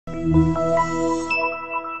You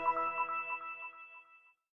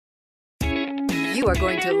are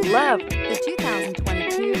going to love the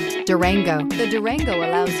 2022 Durango. The Durango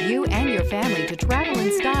allows you and your family to travel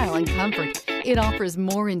in style and comfort. It offers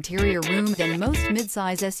more interior room than most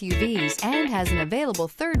midsize SUVs and has an available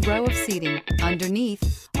third row of seating.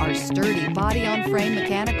 Underneath are sturdy body-on-frame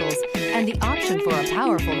mechanicals and the option for a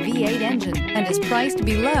powerful V8 engine, and is priced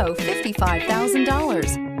below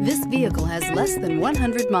 $55,000. This vehicle has less than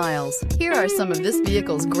 100 miles. Here are some of this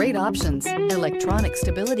vehicle's great options: electronic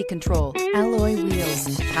stability control, alloy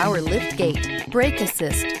wheels, power lift gate, brake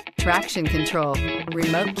assist, traction control,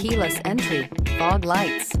 remote keyless entry, fog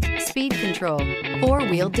lights, speed control,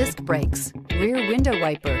 four-wheel disc brakes, rear window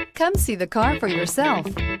wiper. Come see the car for yourself.